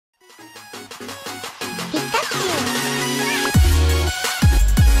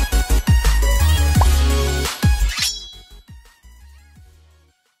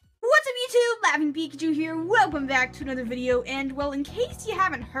welcome back to another video. And well, in case you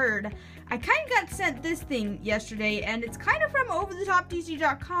haven't heard, I kind of got sent this thing yesterday, and it's kind of from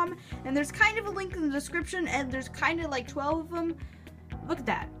overthetoptc.com, and there's kind of a link in the description, and there's kind of like 12 of them. Look at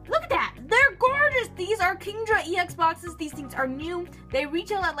that. Look at that. They're gorgeous. These are Kingdra EX boxes. These things are new. They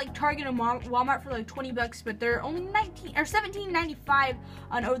retail at like Target and Walmart for like 20 bucks, but they're only $17.95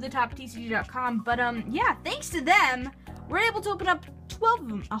 on overthetoptc.com. But yeah, thanks to them, we're able to open up 12 of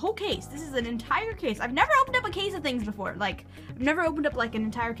them, a whole case. This is an entire case. I've never opened up a case of things before. Like, I've never opened up like an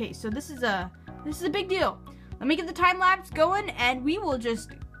entire case. So this is a big deal. Let me get the time lapse going, and we will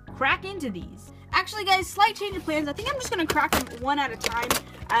just crack into these. Actually, guys, slight change of plans. I think I'm just gonna crack them one at a time.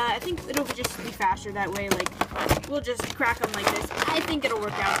 I think it'll just be faster that way. Like, we'll just crack them like this. I think it'll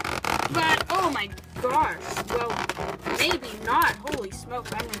work out. But oh my gosh, well, maybe not. Holy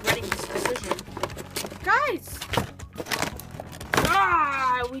smokes, I'm regretting this decision, guys.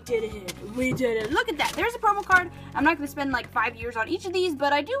 Ah, we did it. We did it. Look at that. There's a promo card. I'm not going to spend like 5 years on each of these,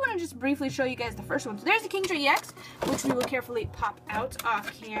 but I do want to just briefly show you guys the first one. So there's the Kingdra EX, which we will carefully pop out off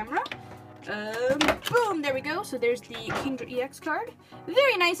camera. Boom, there we go. So there's the Kingdra EX card.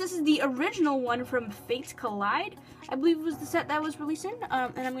 Very nice. This is the original one from Fates Collide. I believe it was the set that was released in.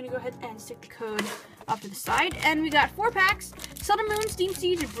 And I'm going to go ahead and stick the code off to the side. And we got 4 packs. Sun and Moon, Steam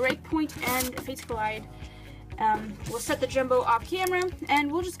Siege, Breakpoint, and Fates Collide. We'll set the jumbo off camera,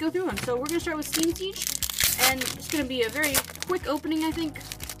 and we'll just go through them. So we're going to start with Steam Siege, and it's going to be a very quick opening, I think.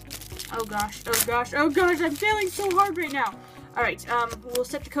 Oh gosh, oh gosh, oh gosh, I'm failing so hard right now. Alright, we'll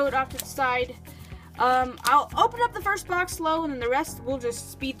set the code off to the side. I'll open up the first box slow, and then the rest we'll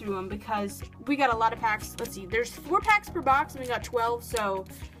just speed through them, because we got a lot of packs. Let's see, there's 4 packs per box, and we got 12, so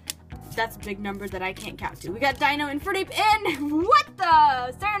that's a big number that I can't count to. We got Dino, Infernape, and what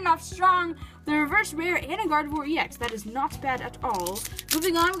the? Starting off strong, the reverse rare, and a Gardevoir EX. That is not bad at all.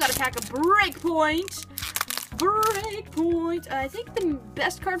 Moving on, we got a pack of Breakpoint. Breakpoint. I think the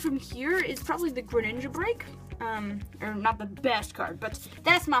best card from here is probably the Greninja Break. Or not the best card, but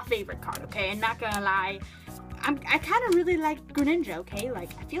that's my favorite card, okay? I'm not gonna lie. I kind of really like Greninja, okay?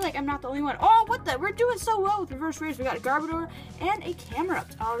 Like, I feel like I'm not the only one. Oh, what the? We're doing so well with reverse rares. We got a Gardevoir and a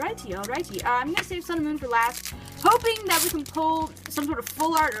Camerupt. Alrighty, alrighty. I'm gonna save Sun and Moon for last, hoping that we can pull some sort of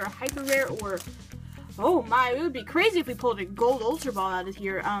full art or a hyper rare, or oh my, it would be crazy if we pulled a gold Ultra Ball out of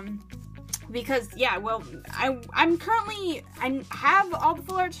here. Because yeah, well, I have all the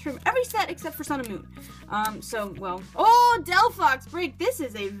full arts from every set except for Sun and Moon. So well, oh, Delphox Break. This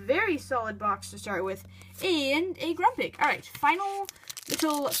is a very solid box to start with, and a Grumpig. All right, final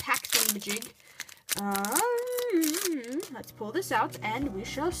little pack thingamajig. Let's pull this out, and we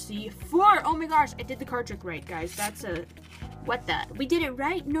shall see. 4. Oh my gosh, I did the card trick right, guys. That's a what the? We did it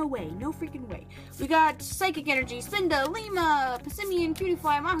right? No way. No freaking way. We got Psychic Energy, Cinda, Lima, Passimian,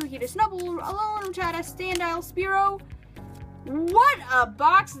 Cutiefly, Mahuhita, Snubble, Alone, Chata, Standile, Spearow. What a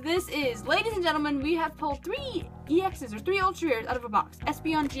box this is. Ladies and gentlemen, we have pulled 3 EXs, or 3 Ultra Rares out of a box.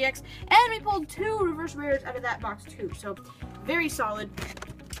 Espeon GX, and we pulled 2 Reverse Rares out of that box too. So, very solid.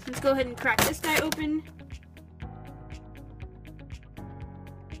 Let's go ahead and crack this guy open.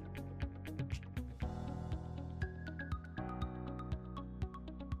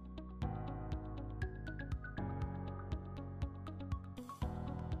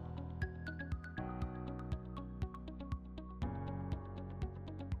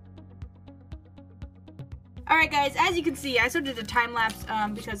 Alright guys, as you can see, I sort of did a time lapse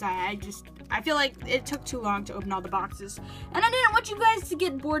because I feel like it took too long to open all the boxes. And I didn't want you guys to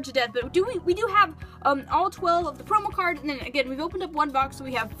get bored to death, but we do have all 12 of the promo cards, and then again, we've opened up 1 box, so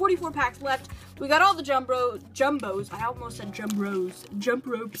we have 44 packs left. We got all the jumbos. I almost said jump ropes.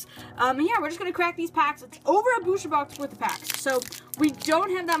 And yeah, we're just gonna crack these packs. It's over a booster box worth of packs. So we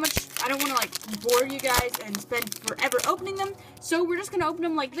don't have that much. I don't want to like bore you guys and spend forever opening them. So we're just gonna open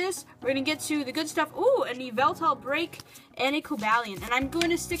them like this. We're gonna get to the good stuff. Ooh, an Yveltal Break and a Cobalion. And I'm going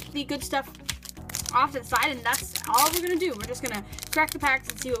to stick the good stuff off to the side, and that's all we're gonna do. We're just gonna crack the packs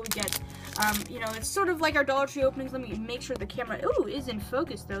and see what we get. You know, it's sort of like our Dollar Tree openings. Let me make sure the camera, is in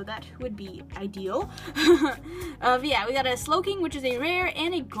focus, though. That would be ideal. Yeah, we got a Slowking, which is a rare,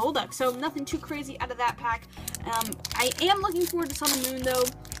 and a Golduck, so nothing too crazy out of that pack. I am looking forward to Sun and Moon, though.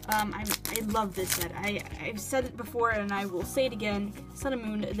 I love this set. I've said it before, and I will say it again. Sun and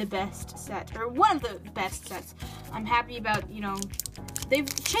Moon, the best set, or one of the best sets. I'm happy about, you know, they've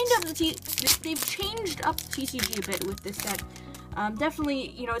changed up the TCG a bit with this set.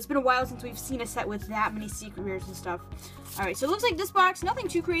 Definitely, you know, it's been a while since we've seen a set with that many secret rares and stuff. Alright, so it looks like this box, nothing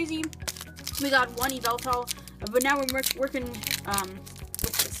too crazy. We got 1 Yveltal, but now we're working with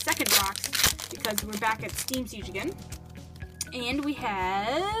the second box because we're back at Steam Siege again. And we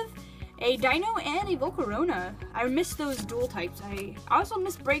have a Dino and a Volcarona. I miss those dual types. I also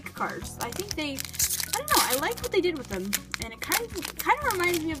miss break cards. I think they, I don't know, I like what they did with them, and it kind of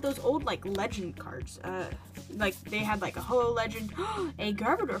reminds me of those old like legend cards. Like they had like a Holo Legend, a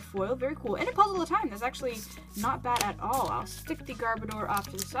Garbodor foil, very cool, and a Puzzle of Time. That's actually not bad at all. I'll stick the Garbodor off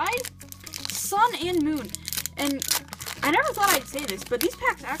to the side. Sun and Moon, and I never thought I'd say this, but these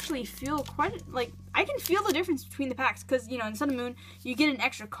packs actually feel quite like I can feel the difference between the packs because you know in Sun and Moon you get an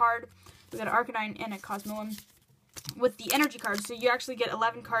extra card. We got an Arcanine and a Cosmoem with the energy cards, so you actually get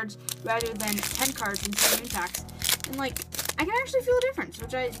 11 cards rather than 10 cards in Sun and Moon packs. And like, I can actually feel a difference,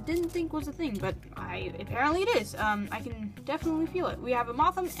 which I didn't think was a thing, but apparently it is. I can definitely feel it. We have a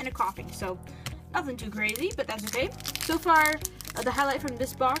Mothim and a Coughing, so nothing too crazy, but that's okay. So far, the highlight from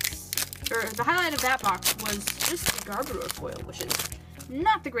this box, or the highlight of that box, was just the Garbodor foil, which is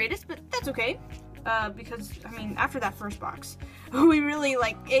not the greatest, but that's okay. Because, I mean, after that first box, we really,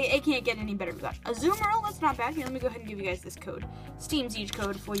 like, it can't get any better than that. A Zoomerl, that's not bad. Here, let me go ahead and give you guys this code. Steam Siege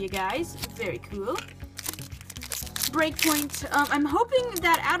code for you guys. Very cool. Breakpoint. I'm hoping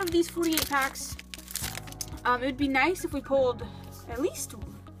that out of these 48 packs, it would be nice if we pulled at least...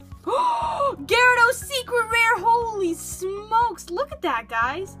 Gyarados Secret Rare! Holy smokes! Look at that,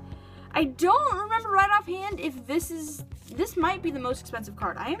 guys! I don't remember right offhand if this might be the most expensive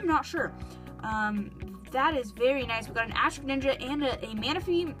card. I am not sure. That is very nice. We got an Ash Ninja and a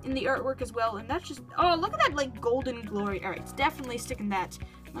Manaphy in the artwork as well, and that's just, oh, look at that, like, golden glory. All right, it's definitely sticking that.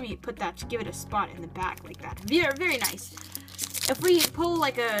 Let me put that to give it a spot in the back like that. Very, very nice. If we pull,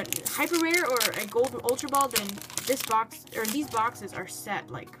 like, a Hyper Rare or a Gold Ultra Ball, then this box, or these boxes are set,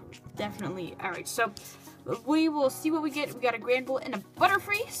 like, definitely. All right, so we will see what we get. We got a Grand Bull and a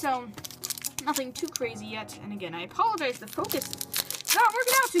Butterfree, so nothing too crazy yet. And again, I apologize, the focus is not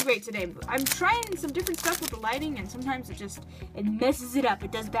working out too great today. I'm trying some different stuff with the lighting, and sometimes it messes it up.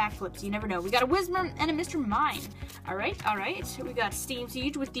 It does backflips. You never know. We got a Whismur and a Mr. Mime. All right. We got Steam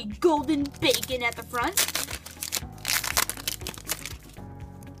Siege with the golden bacon at the front.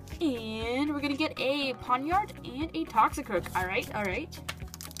 And we're going to get a Ponyard and a Toxicroak. All right.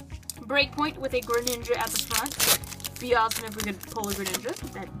 Breakpoint with a Greninja at the front. Be awesome if we could pull a Greninja.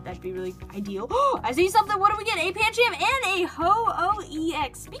 That'd be really ideal. Oh, I see something. What do we get? A Pancham and a Ho-Oh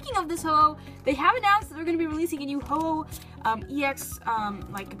EX. Speaking of this Ho-Oh, they have announced that they're going to be releasing a new Ho-Oh EX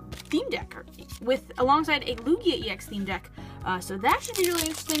like theme deck alongside a Lugia EX theme deck. So that should be really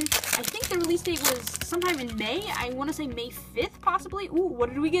interesting. I think the release date was sometime in May. I want to say May 5th possibly. Ooh, what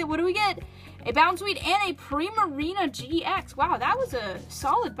did we get? A Bounsweet and a Primarina GX. Wow, that was a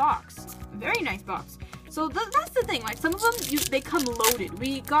solid box. Very nice box. So that's the thing, like some of them, they come loaded.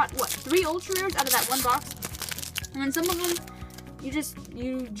 We got, what, 3 Ultra Rares out of that one box? And then some of them, you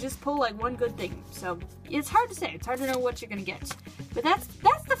just pull like one good thing. So it's hard to say, it's hard to know what you're gonna get. But that's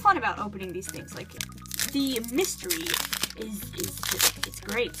the fun about opening these things. Like, the mystery is just, it's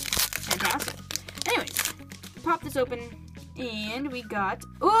great. Fantastic. Anyways, pop this open, and we got,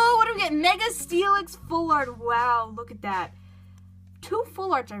 oh, what do we get? Mega Steelix Full Art. Wow, look at that. 2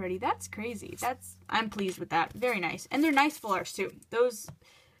 full arts already. That's crazy. I'm pleased with that. Very nice. And they're nice full arts too. Those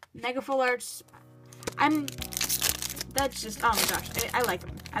mega full arts, that's just, oh my gosh. I like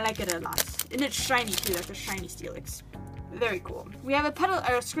them. I like it a lot. And it's shiny too. That's a shiny Steelix. Very cool. We have a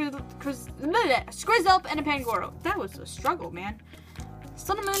Skrizzle and a Pangoro. That was a struggle, man.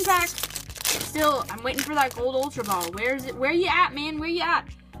 Sun and Moon pack. Still, I'm waiting for that gold Ultra Ball. Where is it? Where you at, man? Where you at?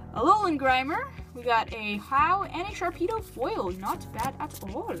 A Alolan Grimer. We got a How and a Sharpedo foil. Not bad at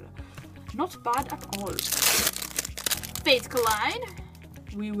all. Not bad at all. Fates Collide.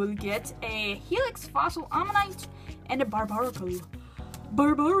 We will get a Helix Fossil Ammonite and a Barbaracle.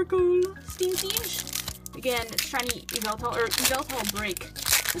 Steam Siege. Again, shiny Yveltal, or Yveltal Break.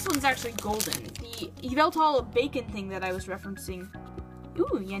 This one's actually golden. The Yveltal Bacon thing that I was referencing,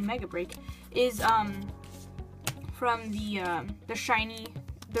 ooh, Yen Mega Break, is from the shiny,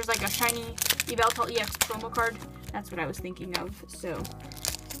 there's like a shiny Yveltal EX promo card. That's what I was thinking of. So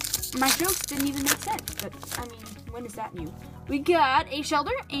my jokes didn't even make sense, but I mean, when is that new? We got a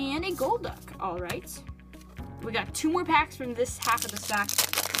Shelter and a Golduck. All right. We got 2 more packs from this half of the stack.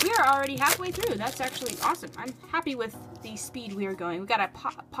 We are already halfway through. That's actually awesome. I'm happy with the speed we are going. We got a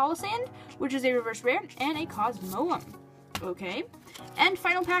Polisand, which is a reverse rare, and a Cosmoem. Okay. And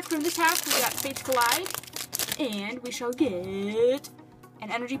final pack from this half, we got Fates Collide, and we shall get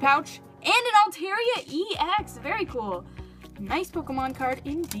an Energy Pouch and an Altaria EX. Very cool. Nice Pokemon card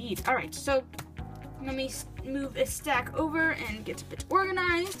indeed. All right, so let me move a stack over and get a bit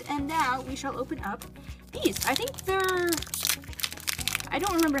organized, and now we shall open up these. I think they're, I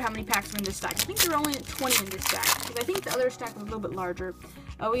don't remember how many packs were in this stack. I think there were only 20 in this stack, because I think the other stack was a little bit larger.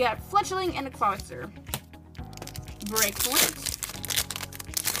 We got Fletchling and a Closer. Breakpoint.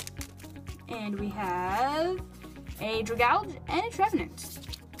 And we have a Dragouge and a Trevenant.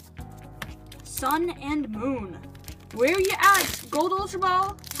 Sun and Moon. Where are you at? Gold Ultra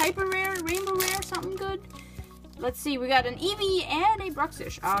Ball, Hyper Rare, Rainbow Rare, something good. Let's see, we got an Eevee and a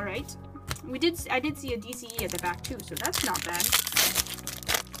Bruxish. Alright. I did see a DCE at the back too, so that's not bad.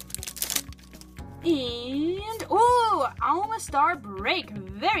 And, oh, Alma Star Break.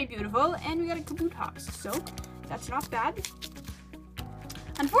 Very beautiful. And we got a Kabutops, so that's not bad.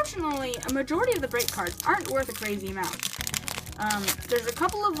 Unfortunately, a majority of the break cards aren't worth a crazy amount. There's a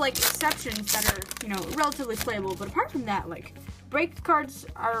couple of, like, exceptions that are, you know, relatively playable, but apart from that, like, break cards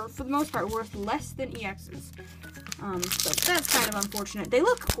are, for the most part, worth less than EXs. So that's kind of unfortunate. They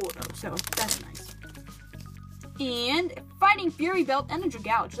look cool, though, so that's nice. And Fighting Fury Belt and a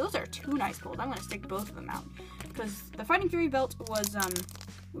Dragouge. Those are two nice pulls. I'm going to stick both of them out, because the Fighting Fury Belt was,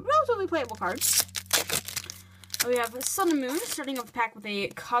 relatively playable cards. We have Sun and Moon, starting off the pack with a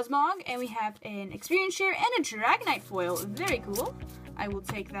Cosmog, and we have an Experience Share and a Dragonite foil. Very cool. I will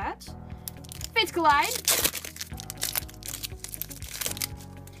take that. Fates Collide.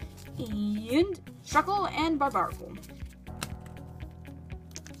 And Struckle and Barbaracle.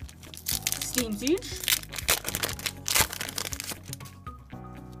 Steam Siege.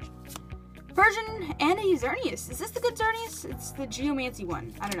 Persian and a Xerneas. Is this the good Xerneas? It's the Geomancy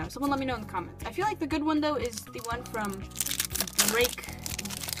one. I don't know. Someone let me know in the comments. I feel like the good one, though, is the one from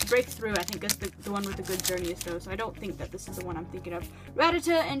Breakthrough. I think that's the one with the good Xerneas, though. So I don't think that this is the one I'm thinking of.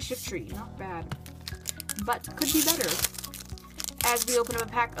 Rattata and Shiftry. Not bad. But could be better. As we open up a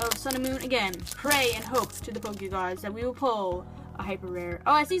pack of Sun and Moon, again, pray and hope to the Pokegods that we will pull a Hyper Rare.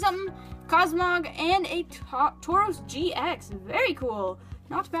 Oh, I see something. Cosmog and a Tauros GX. Very cool.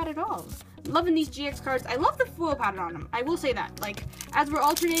 Not bad at all. Loving these GX cards. I love the foil pattern on them. I will say that. Like, as we're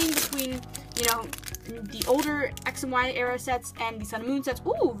alternating between, you know, the older X and Y era sets and the Sun and Moon sets.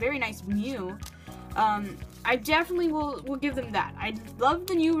 Ooh, very nice Mew. I definitely will give them that. I love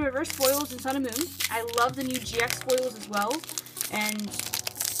the new reverse foils in Sun and Moon. I love the new GX foils as well. And,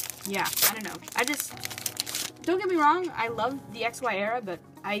 yeah, I don't know. Don't get me wrong, I love the XY era, but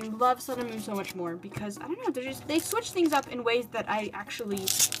I love Sun and Moon so much more because, I don't know, they switch things up in ways that I actually,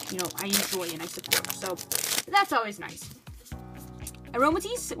 you know, I enjoy and I support. So, that's always nice.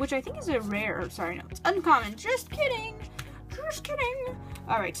 Aromatisse, which I think is a rare, sorry, no, it's uncommon. Just kidding. Just kidding.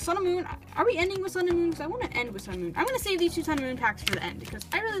 Alright, Sun and Moon. Are we ending with Sun and Moon? Because I want to end with Sun and Moon. I'm going to save these two Sun and Moon packs for the end because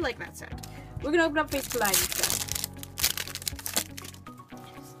I really like that set. We're going to open up Fates Collide instead.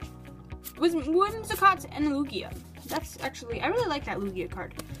 Whimsicott and Lugia. That's actually, I really like that Lugia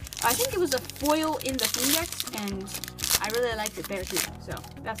card. I think it was a foil in the Phoenix, and I really liked it there too, so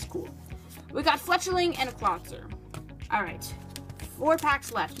that's cool. We got Fletchling and a Closer. Alright, 4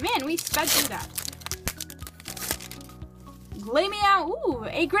 packs left. Man, we sped through that. Glameow, ooh,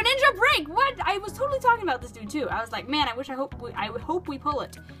 a Greninja Break! What? I was totally talking about this dude too. I was like, man, I hope we pull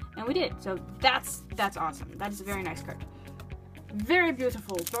it. And we did, so that's awesome. That is a very nice card. Very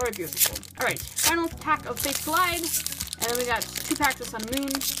beautiful, very beautiful. Alright, final pack of Fates Collide. And then we got 2 packs of Sun and Moon.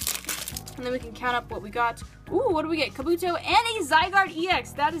 And then we can count up what we got. Ooh, what do we get? Kabuto and a Zygarde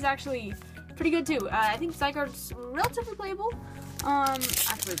EX. That is actually pretty good too. I think Zygarde's relatively playable.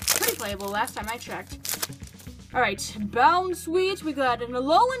 Actually, pretty playable last time I checked. Alright, Bound Sweet. We got an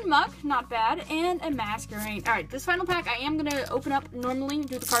Alolan Muck, not bad, and a Masquerain. Alright, this final pack I am going to open up normally,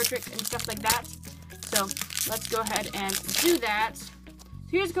 do the card trick and stuff like that. So, let's go ahead and do that. So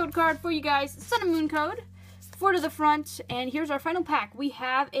here's a code card for you guys. Sun and Moon code. 4 to the front. And here's our final pack. We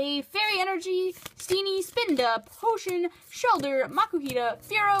have a Fairy Energy, Steenie, Spinda, Potion, Shelder, Makuhita,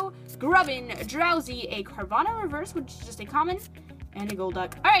 Fearow, Grubbin, Drowsy, a Carvana Reverse, which is just a common, and a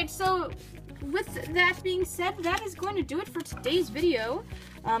Golduck. Alright, so with that being said, that is going to do it for today's video.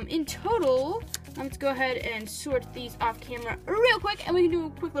 In total, let's go ahead and sort these off camera real quick, and we can do a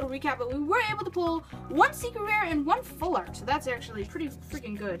quick little recap. But we were able to pull 1 Secret Rare and 1 Full Art, so that's actually pretty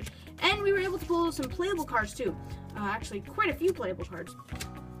freaking good. And we were able to pull some playable cards too. Actually, quite a few playable cards.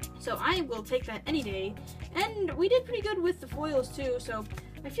 So I will take that any day. And we did pretty good with the foils too, so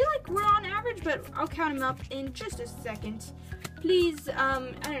I feel like we're on average, but I'll count them up in just a second. Please,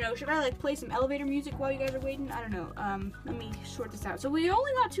 I don't know, should I like play some elevator music while you guys are waiting? I don't know. Let me sort this out. So we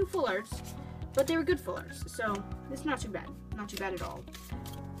only got 2 Full Arts, but they were good Full Arts, so it's not too bad. Not too bad at all.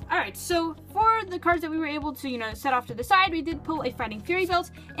 Alright, so for the cards that we were able to, you know, set off to the side, we did pull a Fighting Fury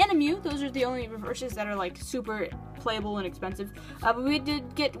Belt and a Mew. Those are the only reverses that are like super playable and expensive. But we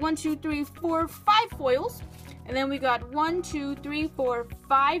did get 1, 2, 3, 4, 5 foils. And then we got 1, 2, 3, 4,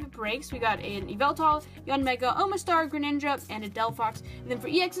 5 breaks. We got an Yveltal, Yanmega, Omastar, Greninja, and a Delphox. And then for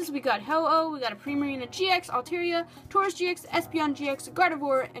EXs, we got Ho-Oh, we got a Primarina GX, Altaria, Taurus GX, Espeon GX,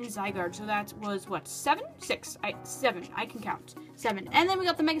 Gardevoir, and Zygarde. So that was, what, 7? 6. 7. I can count. 7. And then we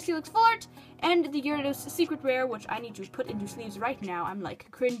got the Mega Steelix Full Art, and the Gyarados Secret Rare, which I need to put into sleeves right now. I'm, like,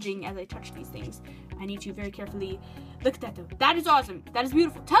 cringing as I touch these things. I need to very carefully look at that, though. That is awesome. That is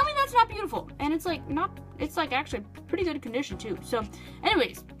beautiful. Tell me that's not beautiful. And it's, like, not... It's, like, actually pretty good condition, too. So,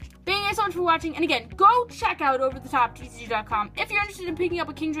 anyways, thank you guys so much for watching. And again, go check out overthetoptcg.com. If you're interested in picking up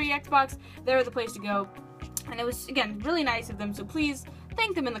a Kingdra EX box, they're the place to go. And it was, again, really nice of them. So please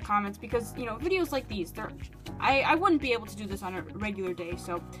thank them in the comments because, you know, videos like these, I wouldn't be able to do this on a regular day.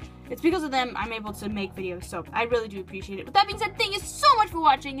 So it's because of them I'm able to make videos. So I really do appreciate it. With that being said, thank you so much for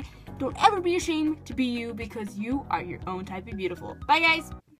watching. Don't ever be ashamed to be you because you are your own type of beautiful. Bye, guys.